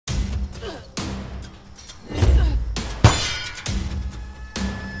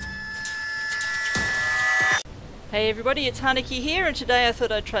Hey everybody, it's Haneke here, and today I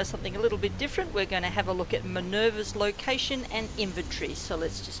thought I'd try something a little bit different. We're going to have a look at Minerva's location and inventory. So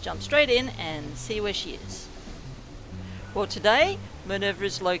let's just jump straight in and see where she is. Well, today Minerva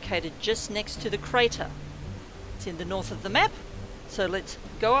is located just next to the crater. It's in the north of the map, so let's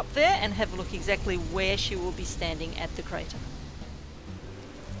go up there and have a look exactly where she will be standing at the crater.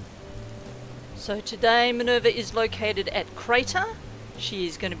 So today Minerva is located at Crater. She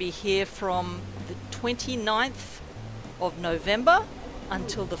is going to be here from the 29th of November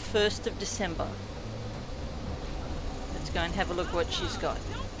until the 1st of December. Let's go and have a look what she's got.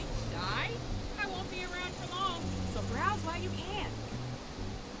 Don't be shy. I won't be around for long, so browse while you can.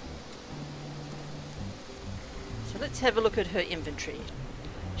 So let's have a look at her inventory.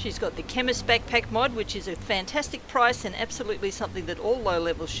 She's got the Chemist Backpack mod, which is a fantastic price and absolutely something that all low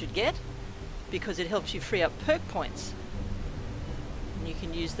levels should get, because it helps you free up perk points. And you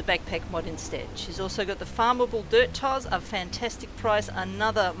can use the backpack mod instead. She's also got the farmable dirt tiles, a fantastic price,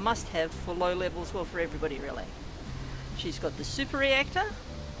 another must-have for low levels, well, for everybody really. She's got the super reactor.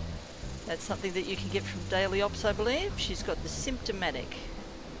 That's something that you can get from daily ops, I believe. She's got the symptomatic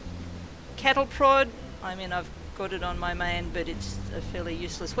cattle prod. I mean, I've got it on my main, but it's a fairly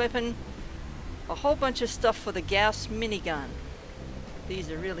useless weapon. A whole bunch of stuff for the Gauss minigun. These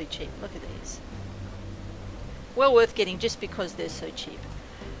are really cheap. Look at these. Well worth getting just because they're so cheap.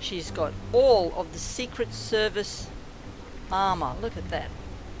 She's got all of the Secret Service armor. Look at that.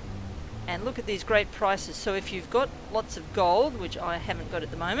 And look at these great prices. So if you've got lots of gold, which I haven't got at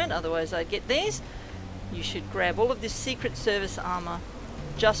the moment, otherwise I'd get these, you should grab all of this Secret Service armor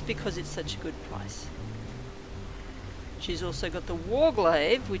just because it's such a good price. She's also got the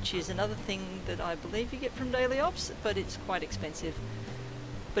Warglaive, which is another thing that I believe you get from daily ops, but it's quite expensive.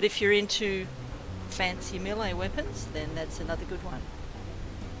 But if you're into fancy melee weapons, then that's another good one.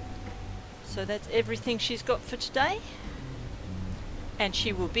 So that's everything she's got for today, and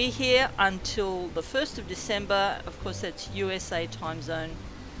she will be here until the 1st of December. Of course, that's USA time zone,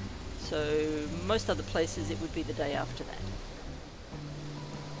 so most other places it would be the day after that.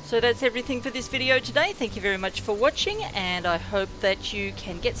 So that's everything for this video today. Thank you very much for watching, and I hope that you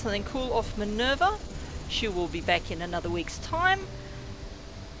can get something cool off Minerva. She will be back in another week's time.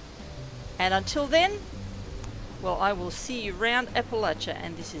 And until then, well, I will see you round Appalachia,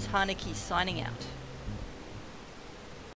 and this is Haneke signing out.